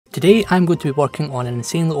Today I'm going to be working on an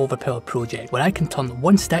insanely overpowered project where I can turn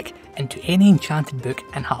one stick into any enchanted book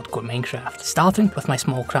in hardcore Minecraft, starting with my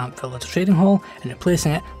small cramped villager trading hall and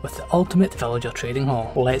replacing it with the ultimate villager trading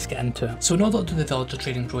hall. Let's get into it. So in order to do the villager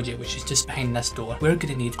trading project, which is just behind this door, we're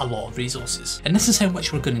going to need a lot of resources. And this is how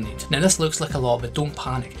much we're going to need. Now this looks like a lot, but don't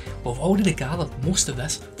panic. We've already gathered most of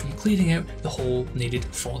this from clearing out the hole needed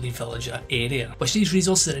for the villager area, which these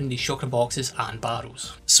resources are in these shulker boxes and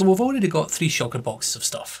barrels. So we've already got 3 shulker boxes of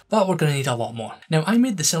stuff, but we're going to need a lot more. Now I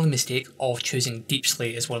made the silly mistake of choosing deep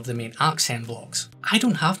slate as one of the main accent blocks. I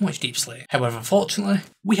don't have much deep slate, however fortunately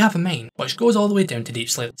we have a mine which goes all the way down to deep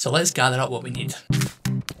slate, so let's gather up what we need.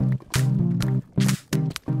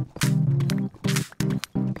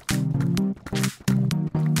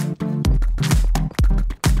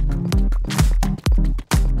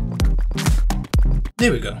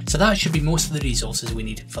 There we go, so that should be most of the resources we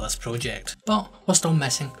need for this project, but we're still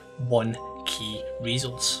missing one key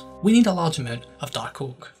resource. We need a large amount of dark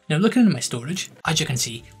oak. Now looking in my storage, as you can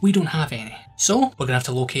see, we don't have any. So we're going to have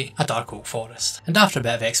to locate a dark oak forest. And after a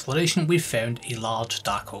bit of exploration, we've found a large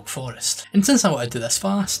dark oak forest. And since I want to do this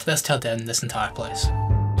fast, let's tear down this entire place.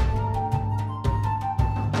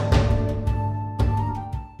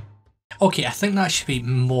 Okay, I think that should be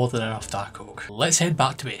more than enough dark oak. Let's head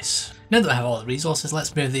back to base. Now that I have all the resources,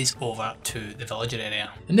 let's move these over to the villager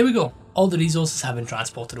area. And there we go, all the resources have been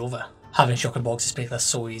transported over. Having shulker boxes make this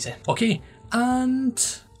so easy. Okay, and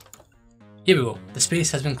here we go, the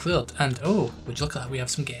space has been cleared, and oh, would you look at that, we have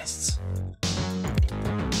some guests.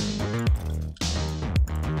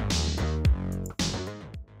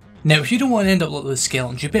 Now if you don't want to end up like those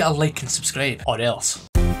skeletons, you better like and subscribe, or else.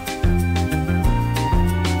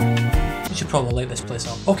 Should probably light this place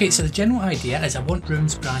up. Okay, so the general idea is I want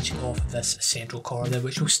rooms branching off of this central corridor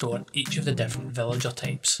which will store each of the different villager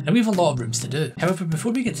types. And we have a lot of rooms to do. However,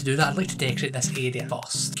 before we get to do that, I'd like to decorate this area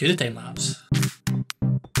first. Cue the time lapse.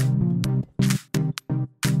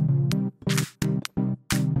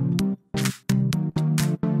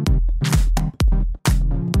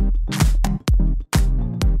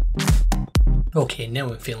 Okay, now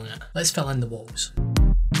I'm feeling it. Let's fill in the walls.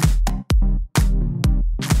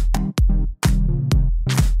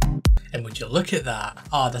 And would you look at that?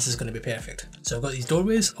 Ah, this is going to be perfect. So I've got these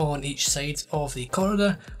doorways on each side of the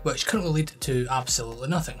corridor, which currently lead to absolutely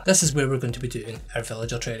nothing. This is where we're going to be doing our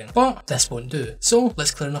villager trading, but this won't do. So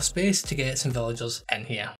let's clear enough space to get some villagers in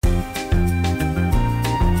here.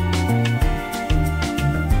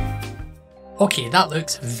 Okay, that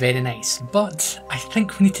looks very nice, but I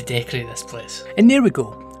think we need to decorate this place. And there we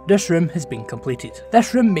go. This room has been completed.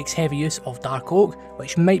 This room makes heavy use of dark oak,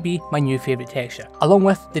 which might be my new favourite texture, along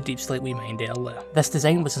with the deep slate we mined earlier. This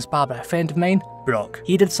design was inspired by a friend of mine, Brock.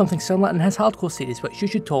 He did something similar in his hardcore series, which you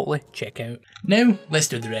should totally check out. Now, let's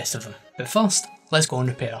do the rest of them. But first, let's go and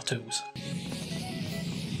repair our tools.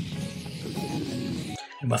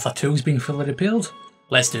 And with our tools being fully repaired,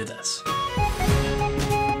 let's do this.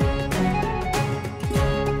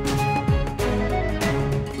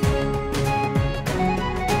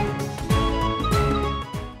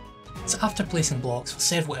 After placing blocks for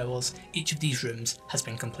several hours, each of these rooms has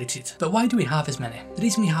been completed. But why do we have as many? The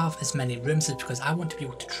reason we have as many rooms is because I want to be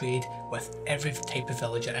able to trade with every type of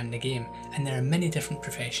villager in the game, and there are many different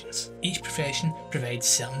professions. Each profession provides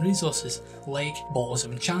certain resources, like bottles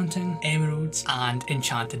of enchanting, emeralds, and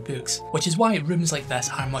enchanted books, which is why rooms like this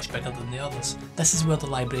are much bigger than the others. This is where the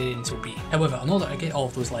librarians will be. However, in order to get all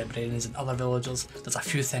of those librarians and other villagers, there's a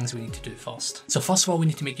few things we need to do first. So first of all, we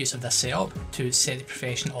need to make use of this setup to set the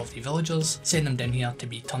profession of the villagers, send them down here to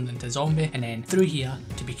be turned into zombie, and then through here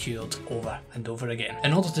to be cured over and over again.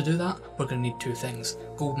 In order to do that, we're going to need 2 things.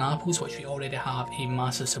 Golden apples, which we already have a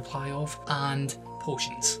massive supply of, and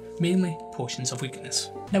potions. Mainly potions of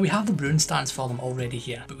weakness. Now we have the rune stands for them already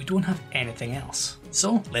here, but we don't have anything else.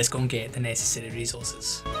 So let's go and get the necessary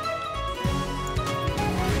resources.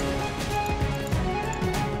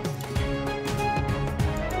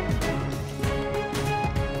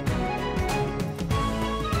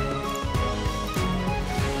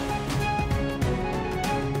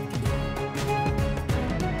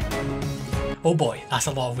 Oh boy, that's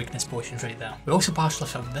a lot of weakness potions right there. We also partially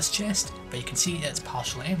filled this chest, but you can see it's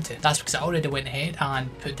partially empty. That's because I already went ahead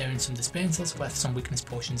and put down some dispensers with some weakness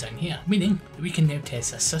potions in here, meaning that we can now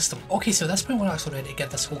test this system. Okay, so at this point we're actually ready to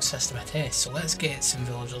give this whole system a test, so let's get some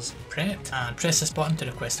villagers prepped and press this button to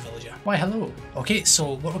request a villager. Why hello. Okay,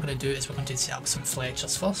 so what we're going to do is we're going to set up some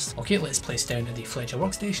Fletchers first. Okay, let's place down the Fletcher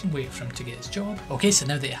workstation, wait for him to get his job. Okay, so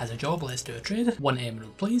now that he has a job, let's do a trade. 1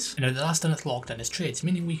 emerald please. And now the last thing that's locked in is trades,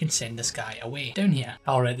 meaning we can send this guy away. away down here.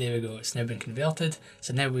 Alright, there we go, it's now been converted,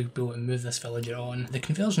 so now we'll be able to move this villager on the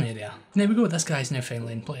conversion area. And there we go, this guy's now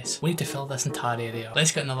finally in place. We need to fill this entire area.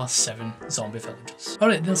 Let's get another 7 zombie villagers.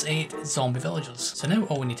 Alright, there's 8 zombie villagers. So now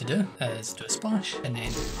all we need to do is do a splash and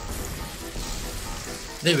then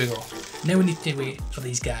there we go. Now we need to wait for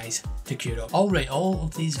these guys to cure up. Alright, all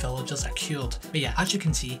of these villagers are cured. But yeah, as you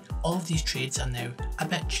can see, all of these trades are now a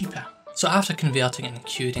bit cheaper. So after converting and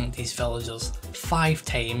curing these villagers 5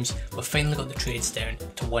 times, we've finally got the trades down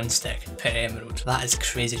to 1 stick per emerald. That is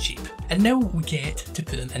crazy cheap. And now we get to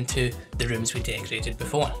put them into the rooms we decorated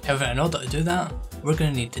before. However, in order to do that, we're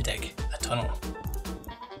going to need to dig a tunnel.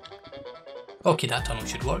 Okay, that tunnel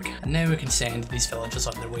should work. And now we can send these villagers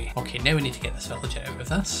on their way. Okay, now we need to get this villager out of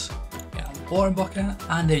this. Get a water bucket,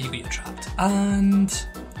 and there you go, you're trapped. And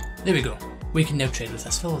there we go. We can now trade with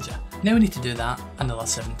this villager. Now we need to do that another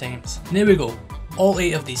 7 times. And there we go. All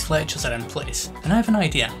 8 of these Fletchers are in place. And I have an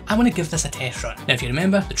idea. I want to give this a test run. Now if you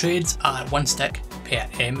remember, the trades are 1 stick per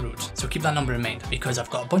emerald. So keep that number in mind because I've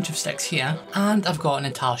got a bunch of sticks here and I've got an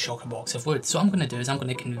entire shulker box of wood. So what I'm going to do is I'm going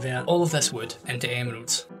to convert all of this wood into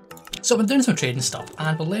emeralds. So we're doing some trading stuff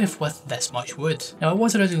and we're left with this much wood. Now I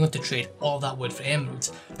was originally going to trade all that wood for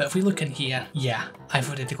emeralds, but if we look in here, yeah, I've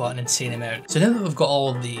already got an insane amount. So now that we've got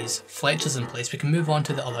all of these Fletchers in place, we can move on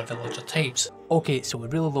to the other villager types. Okay, so we're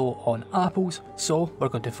really low on apples, so we're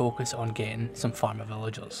going to focus on getting some farmer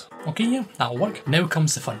villagers. Okay, yeah, that'll work. Now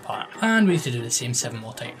comes the fun part, and we need to do the same 7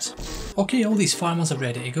 more times. Okay, all these farmers are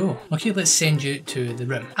ready to go. Okay, let's send you to the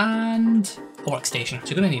room, and a workstation, so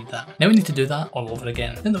you're going to need that. Now we need to do that all over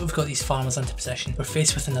again. Now that we've got these farmers into position, we're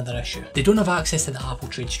faced with another issue. They don't have access to the apple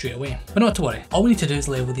trade straight away, but not to worry. All we need to do is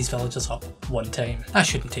level these villagers up 1 time. That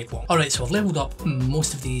shouldn't take long. Alright, so I've leveled up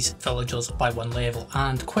most of these villagers by 1 level,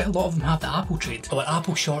 and quite a lot of them have the apple trade. Our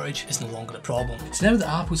apple shortage is no longer a problem. So now that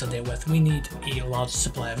apples are dealt with, we need a large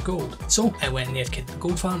supply of gold. So I went and AFK'd the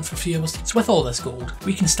gold farm for a few hours. So with all this gold,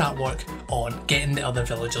 we can start work on getting the other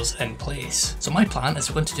villagers in place. So my plan is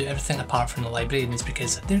we're going to do everything apart from the librarians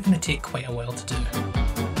because they're going to take quite a while to do.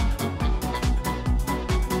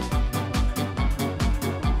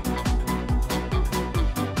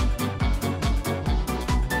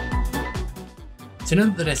 So now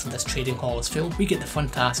that the rest of this trading hall is filled, we get the fun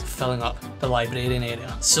task of filling up the librarian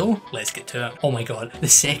area. So let's get to it. Oh my god, the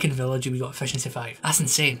second villager we got efficiency 5. That's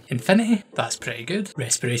insane. Infinity, that's pretty good.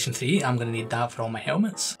 Respiration 3, I'm going to need that for all my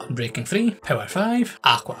helmets. Unbreaking 3, Power 5,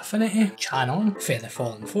 Aqua Affinity, Channeling, Feather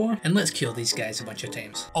Falling 4, and let's cure these guys a bunch of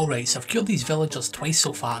times. Alright, so I've cured these villagers twice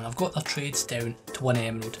so far and I've got their trades down to 1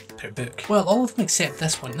 emerald per book. Well, all of them except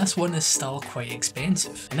this one. This one is still quite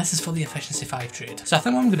expensive, and this is for the efficiency 5 trade. So I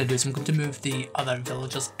think what I'm going to do is I'm going to move the other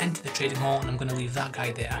villagers into the trading hall and I'm going to leave that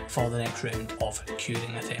guy there for the next round of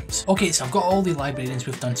curing attempts. Okay, so I've got all the librarians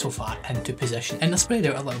we've done so far into position and they're spread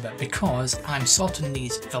out a little bit because I'm sorting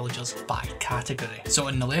these villagers by category. So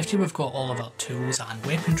on the left here we've got all of our tools and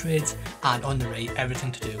weapon trades, and on the right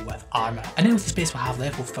everything to do with armour. And now with the space we have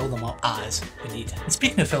left we'll fill them up as we need. And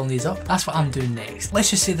speaking of filling these up, that's what I'm doing next.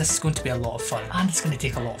 Let's just say this is going to be a lot of fun and it's going to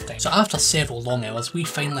take a lot of time. So after several long hours we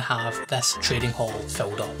finally have this trading hall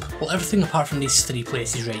filled up. Well, everything apart from these 3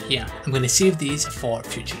 places right here. I'm going to save these for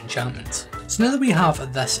future enchantments. So now that we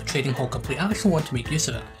have this trading hall complete, I actually want to make use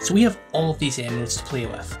of it. So we have all of these emeralds to play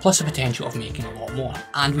with, plus the potential of making a lot more.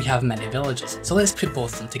 And we have many villagers, so let's put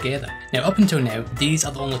both of them together. Now up until now, these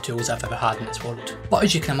are the only tools I've ever had in this world. But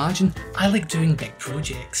as you can imagine, I like doing big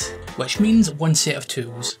projects, which means one set of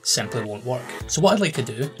tools simply won't work. So what I'd like to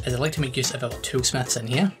do is I'd like to make use of our toolsmiths in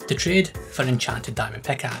here to trade for enchanted diamond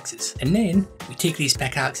pickaxes. And then we take these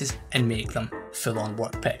pickaxes and make them full-on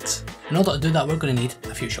work picks. In order to do that, we're going to need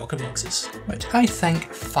a few shulker boxes, which I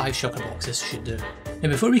think 5 shulker boxes should do. Now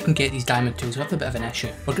before we can get these diamond tools, we have a bit of an issue.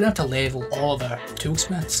 We're going to have to level all of our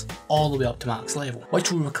toolsmiths all the way up to max level,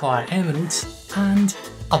 which will require emeralds and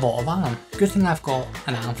a lot of iron. Good thing I've got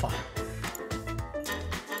an iron farm.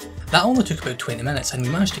 That only took about 20 minutes and we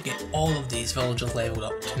managed to get all of these villagers leveled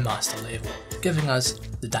up to master level, giving us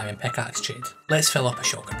the diamond pickaxe trade. Let's fill up a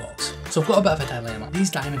shulker box. So I've got a bit of a dilemma.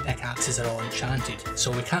 These diamond pickaxes are all enchanted,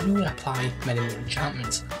 so we can't really apply many more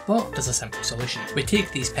enchantments, but there's a simple solution. We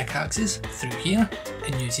take these pickaxes through here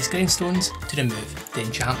and use these grindstones to remove the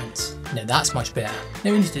enchantments. Now that's much better.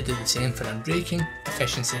 Now we need to do the same for unbreaking,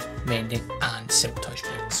 efficiency, mending and simple touch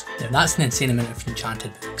boots. Now that's an insane amount of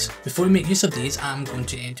enchanted books. Before we make use of these, I'm going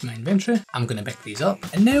to empty my inventory, I'm going to pick these up,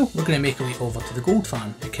 and now we're going to make our way over to the gold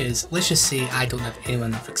farm, because let's just say I don't have anyone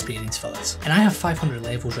enough experience for this. And I have 500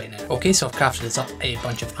 levels right now. Okay, so I've crafted this up a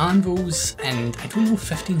bunch of anvils, and I don't know if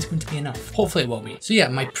 15 is going to be enough. Hopefully it will be. So yeah,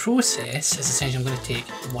 my process is essentially I'm going to take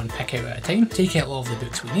one pick out at a time, take out all of the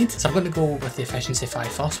books we need. So I'm going to go with the efficiency 5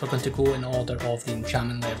 first. We're going to go in order of the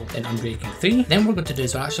enchantment level in Unbreaking 3. Then what we're going to do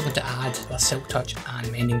is we're actually going to add our Silk Touch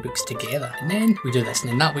and Mending books together. And then we do this, and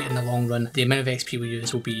then that way in the long run, the amount of XP we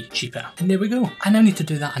use will be cheaper. And there we go. I now need to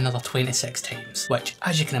do that another 26 times, which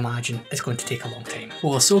as you can imagine is going to take a long time.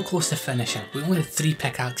 Well, we're so close to finishing. We only had 3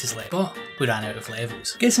 pickaxes left, but we ran out of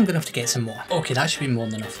levels. Guess I'm going to have to get some more. Okay, that should be more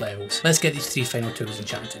than enough levels. Let's get these 3 final tools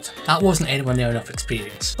enchanted. That wasn't anywhere near enough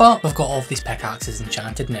experience, but we've got all of these pickaxes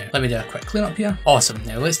enchanted now. Let me do a quick clean up here. Awesome.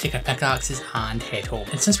 Now let's take our pickaxes and head home.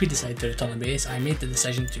 And since we decided to return to base, I made the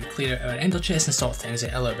decision to clear out our ender chest and sort things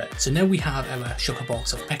out a little bit. So now we have our sugar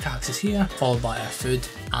box of pickaxes here, followed by our food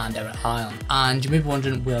and our iron. And you may be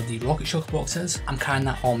wondering where the rocket sugar box is. I'm carrying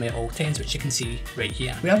that on me at all times, which you can see right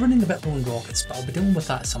here. We are running a bit low on rockets, but I'll be dealing with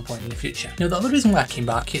that at some point in the future. Now the other reason why I came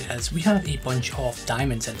back here is we have a bunch of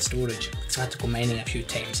diamonds in storage, so I had to go mining a few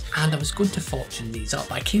times, and I was going to fortune these up,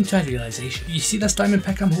 but I came to a realisation. You see this diamond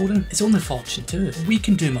pick I'm holding? It's only fortune 2. We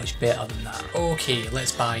can do much better than that. Okay,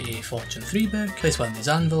 let's buy a fortune 3 book, place one of these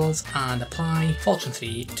anvils, and apply fortune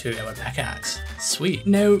 3 to our pickaxe. Sweet.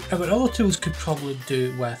 Now, our other tools could probably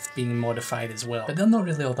do with being modified as well, but they're not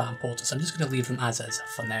really all that important, so I'm just going to leave them as is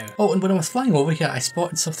for now. Oh, and when I was flying over here, I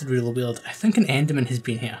spotted something really weird. I think an Enderman has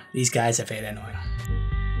been here. These guys are very annoying.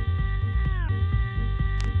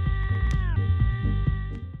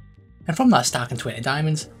 And from that stack and 20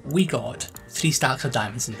 diamonds, we got 3 stacks of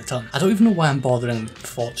diamonds in return. I don't even know why I'm bothering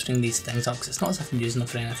fortuning these things up, because it's not as if I'm using them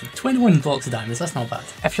for anything. 21 blocks of diamonds, that's not bad.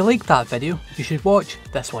 If you liked that video, you should watch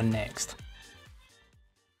this one next.